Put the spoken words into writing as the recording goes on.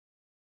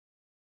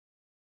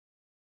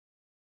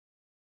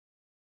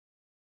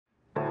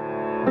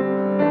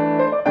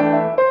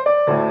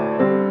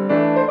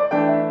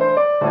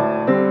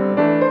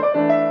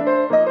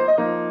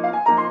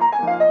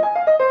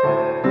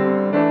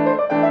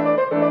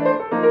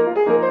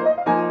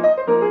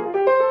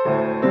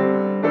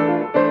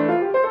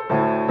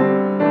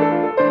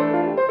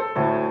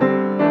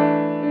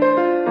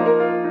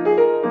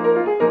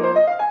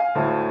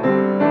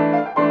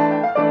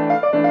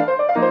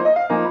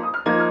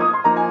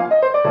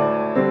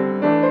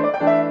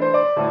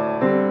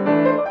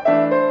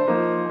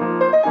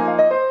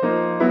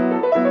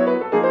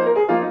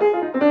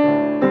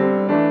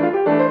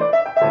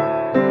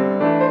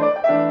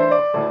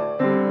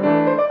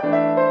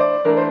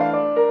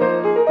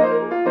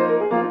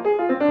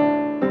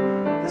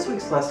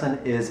next lesson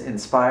is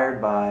inspired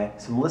by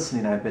some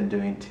listening I've been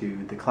doing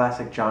to the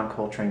classic John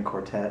Coltrane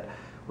Quartet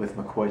with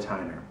McCoy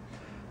Tyner.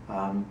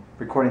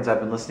 Recordings I've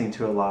been listening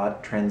to a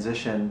lot: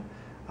 Transition,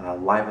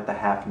 Live at the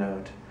Half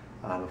Note,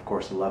 of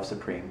course Love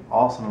Supreme,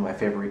 all some of my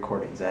favorite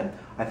recordings. And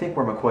I think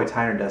where McCoy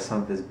Tyner does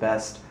some of his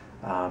best,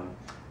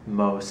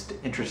 most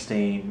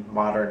interesting,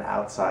 modern,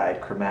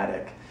 outside,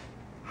 chromatic,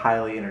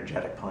 highly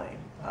energetic playing.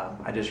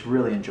 I just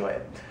really enjoy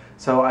it.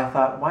 So I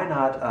thought, why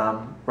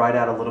not write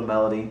out a little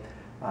melody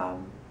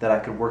that I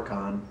could work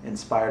on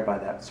inspired by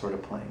that sort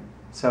of playing.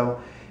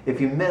 So if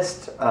you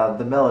missed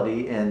the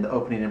melody in the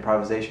opening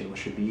improvisation,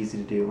 which should be easy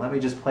to do, let me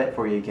just play it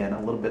for you again a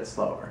little bit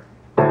slower.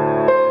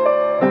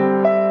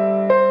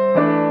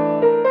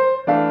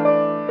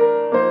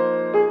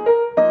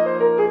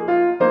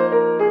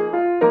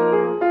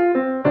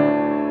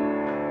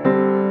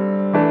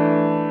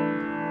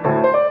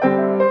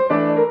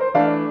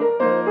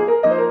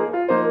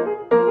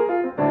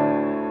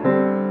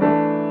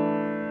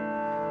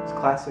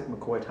 Classic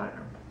McCoy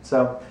Tyner.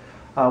 So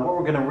what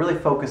we're going to really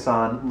focus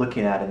on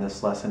looking at in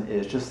this lesson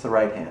is just the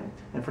right hand.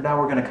 And for now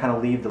we're going to kind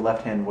of leave the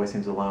left hand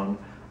voicings alone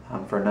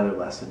for another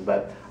lesson.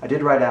 But I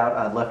did write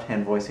out left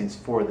hand voicings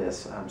for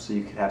this so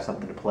you could have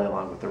something to play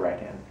along with the right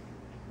hand.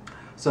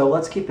 So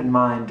let's keep in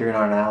mind during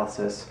our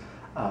analysis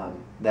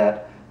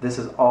that this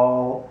is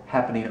all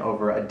happening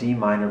over a D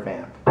minor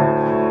vamp,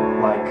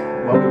 like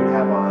what we would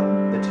have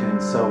on the tune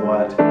So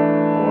What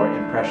or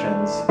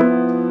Impressions,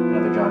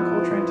 another John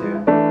Coltrane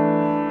tune.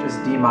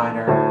 Just D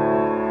minor,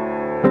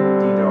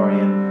 D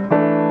Dorian,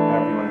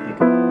 however you want to think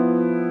of it.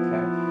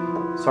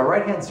 Okay? So our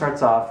right hand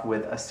starts off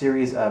with a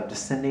series of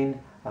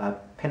descending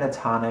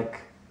pentatonic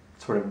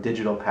sort of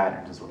digital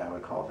patterns is what I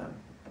would call them.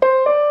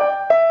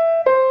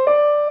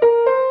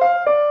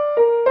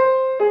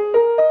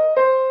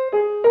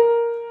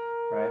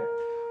 Right?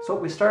 So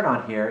what we start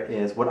on here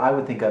is what I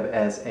would think of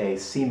as a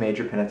C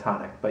major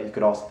pentatonic, but you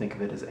could also think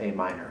of it as A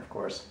minor, of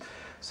course.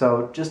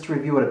 So just to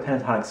review what a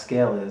pentatonic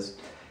scale is,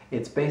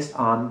 it's based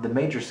on the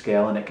major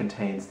scale, and it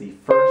contains the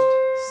first,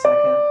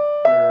 second,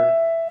 third,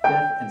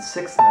 fifth, and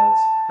sixth notes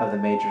of the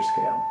major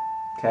scale.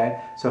 Okay?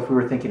 So if we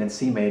were thinking in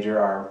C major,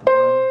 our 1, 2,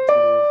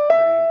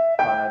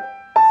 3, 5,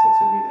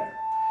 6 would be there.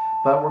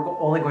 But we're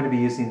only going to be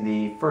using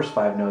the first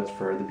 5 notes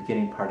for the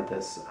beginning part of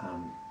this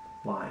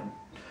line.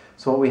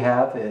 So what we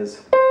have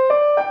is 1,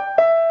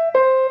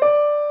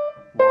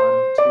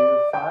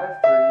 2,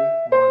 5, 3,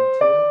 1,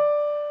 2.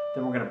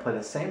 Then we're going to play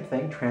the same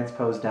thing,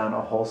 transpose down a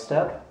whole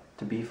step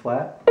to B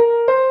flat.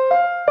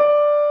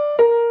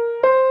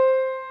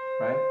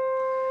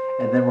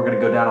 And then we're going to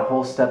go down a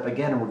whole step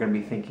again, and we're going to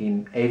be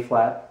thinking A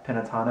flat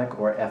pentatonic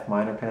or F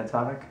minor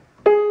pentatonic.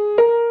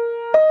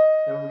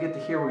 Then when we get to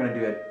here, we're going to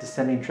do a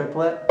descending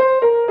triplet,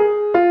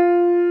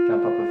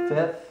 jump up a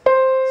fifth,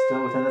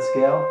 still within the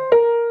scale,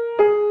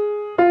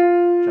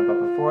 jump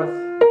up a fourth,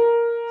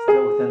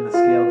 still within the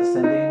scale,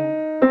 descending.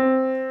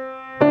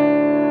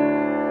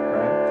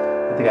 Right?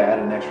 I think I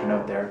added an extra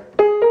note there.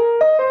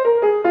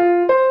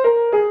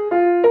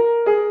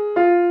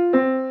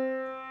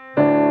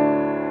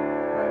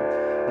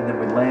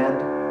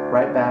 Land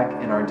right back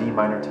in our D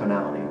minor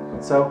tonality.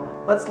 So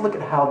let's look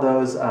at how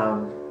those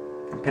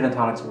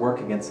pentatonics work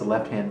against the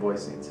left hand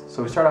voicings.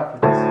 So we start off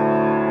with this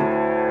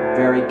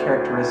very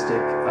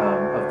characteristic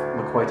of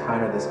McCoy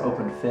Tyner, this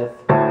open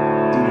fifth, D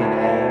and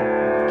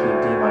A, key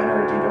of D minor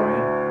or D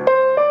Dorian.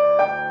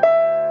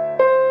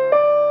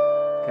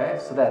 Okay,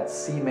 so that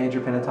C major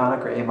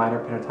pentatonic or A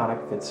minor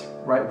pentatonic fits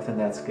right within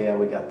that scale.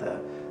 We got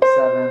the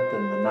 7th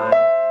and the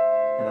 9th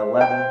and the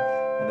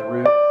 11th and the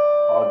root,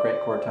 all great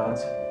chord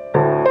tones.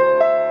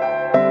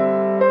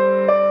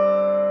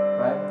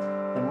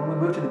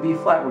 Move to the B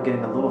flat, we're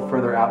getting a little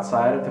further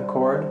outside of the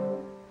chord.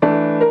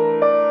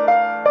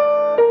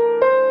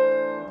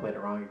 Played it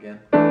wrong again.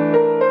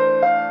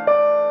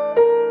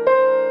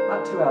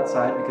 Not too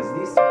outside, because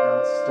these 3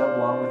 notes still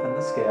belong within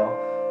the scale.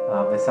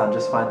 They sound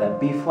just fine. That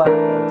B flat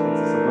though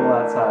takes us a little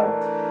outside.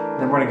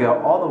 Then we're going to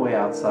go all the way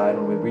outside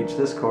when we reach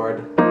this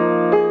chord.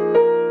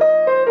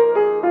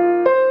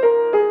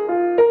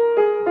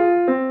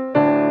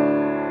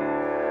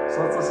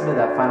 So let's listen to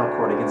that final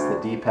chord against the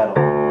D pedal.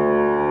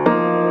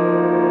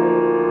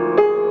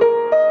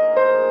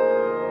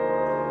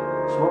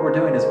 What we're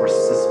doing is we're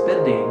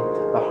suspending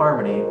the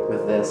harmony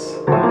with this,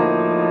 what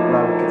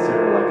I would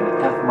consider like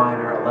an F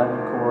minor 11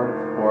 chord,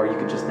 or you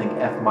could just think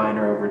F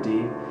minor over D,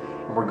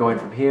 and we're going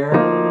from here to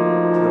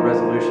the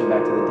resolution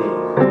back to the D.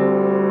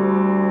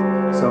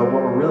 So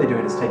what we're really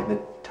doing is taking the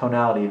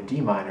tonality of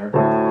D minor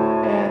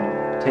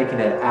and taking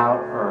it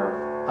out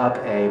or up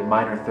a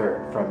minor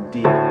third from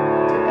D to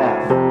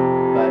F,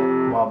 but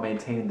while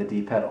maintaining the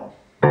D pedal.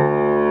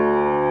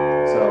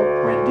 So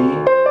we're in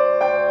D.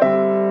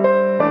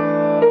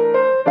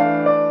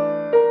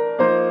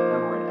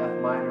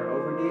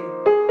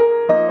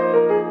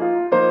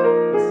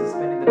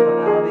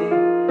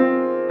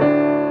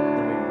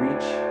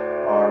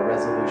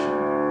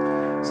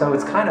 So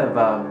it's kind of,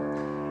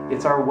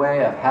 it's our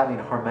way of having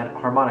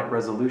harmonic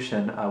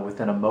resolution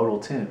within a modal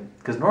tune.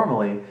 Because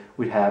normally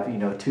we'd have, 2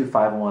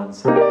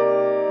 5-1s,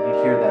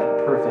 you'd hear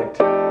that perfect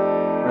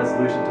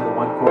resolution to the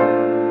one chord.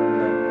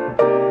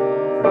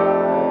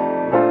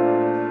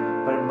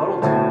 But in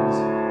modal tunes,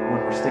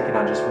 when we're sticking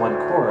on just one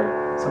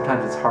chord,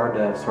 sometimes it's hard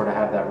to sort of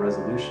have that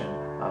resolution.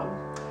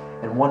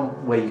 And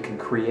one way you can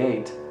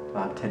create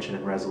tension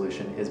and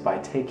resolution is by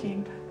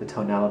taking the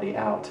tonality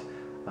out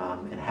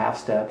in half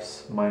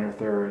steps, minor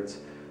thirds,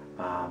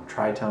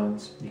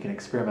 tritones. You can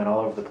experiment all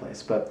over the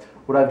place. But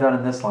what I've done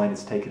in this line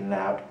is taken it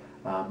out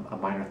a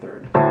minor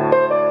third. So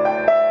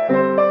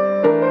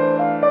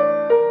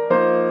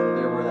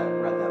there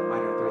we're at that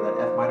minor third, that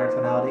F minor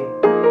tonality.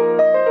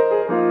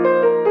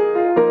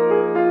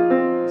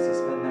 We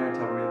suspend there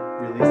until we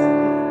release the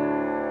D,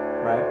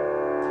 right?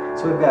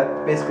 So we've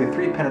got basically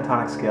 3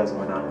 pentatonic scales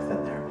going on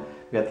within there.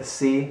 We've got the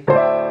C, B flat,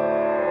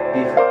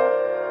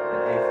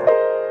 and A flat,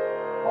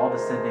 all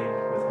descending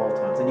with whole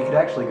tones. And you could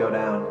actually go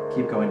down,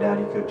 keep going down,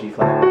 you could go G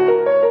flat.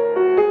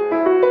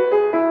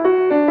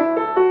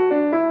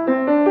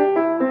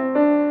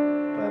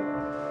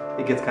 But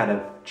it gets kind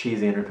of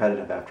cheesy and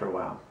repetitive after a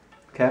while.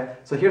 Okay,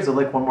 so here's a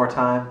lick one more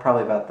time,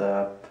 probably about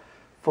the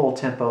full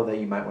tempo that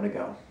you might want to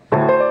go.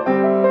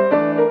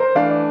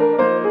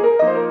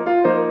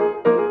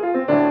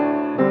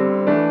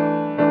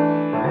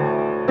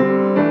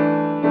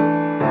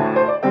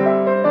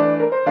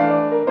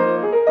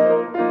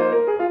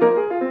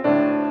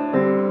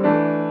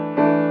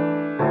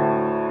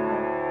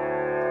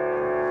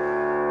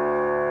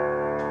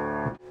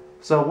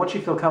 So once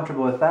you feel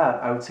comfortable with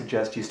that, I would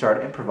suggest you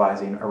start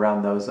improvising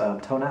around those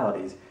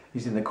tonalities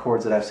using the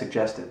chords that I've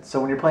suggested. So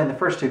when you're playing the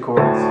first 2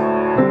 chords, you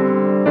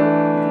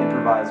can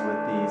improvise with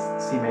the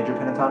C major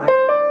pentatonic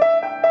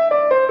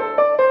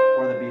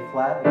or the B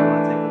flat if you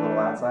want to take it a little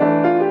outside.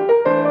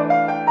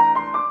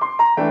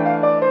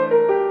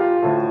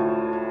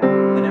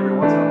 Then every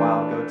once in a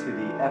while go to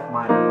the F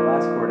minor, the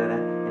last chord in it,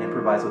 and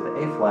improvise with the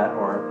A flat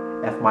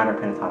or F minor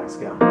pentatonic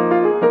scale.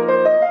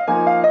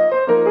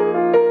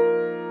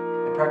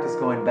 Practice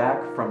going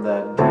back from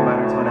the D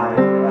minor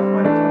tonality to the F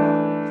minor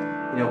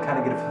tonality. You know, kind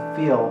of get a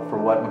feel for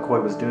what McCoy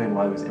was doing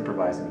while he was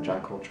improvising with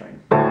John Coltrane.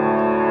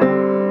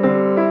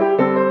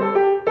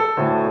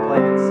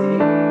 Playing in C.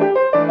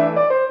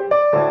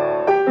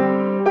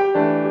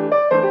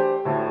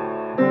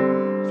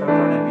 Start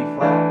throwing in B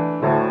flat.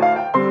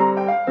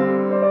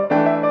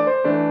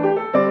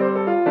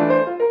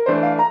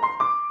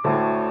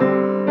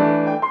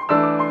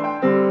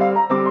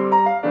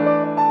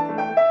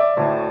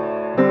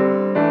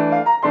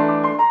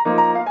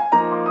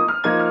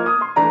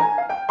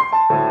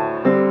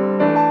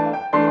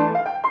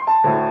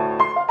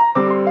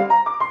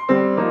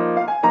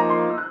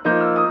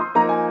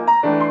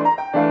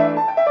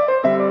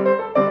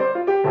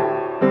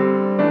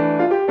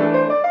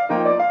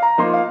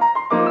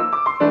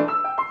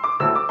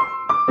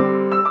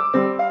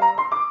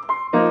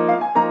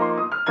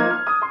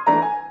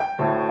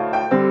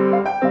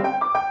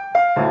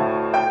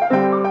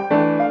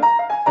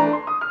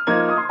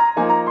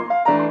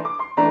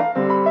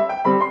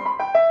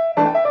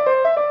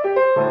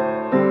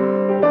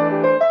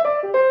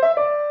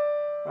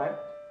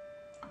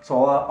 So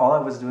all I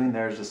was doing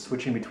there is just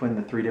switching between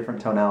the 3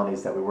 different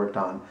tonalities that we worked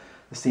on.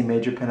 The C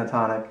major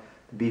pentatonic,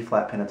 the B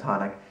flat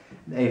pentatonic,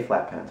 and the A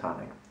flat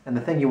pentatonic. And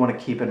the thing you want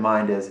to keep in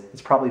mind is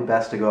it's probably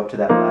best to go up to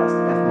that last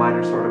F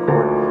minor sort of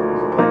chord when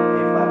we're playing the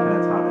A flat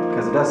pentatonic,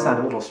 because it does sound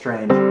a little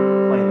strange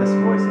playing this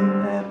voicing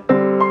and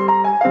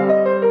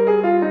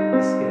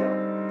this scale.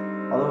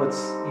 Although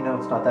it's, you know,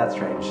 it's not that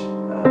strange.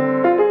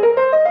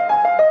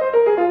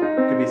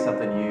 It could be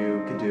something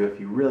you could do if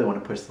you really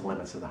want to push the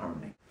limits of the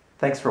harmony.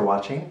 Thanks for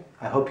watching.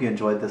 I hope you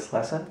enjoyed this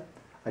lesson.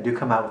 I do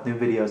come out with new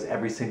videos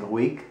every single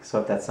week, so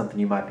if that's something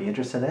you might be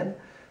interested in,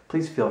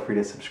 please feel free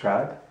to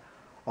subscribe.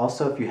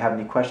 Also, if you have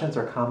any questions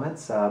or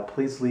comments,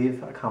 please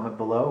leave a comment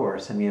below or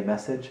send me a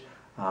message.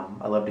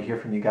 I love to hear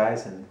from you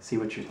guys and see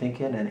what you're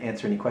thinking and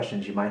answer any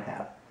questions you might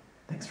have.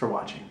 Thanks for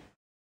watching.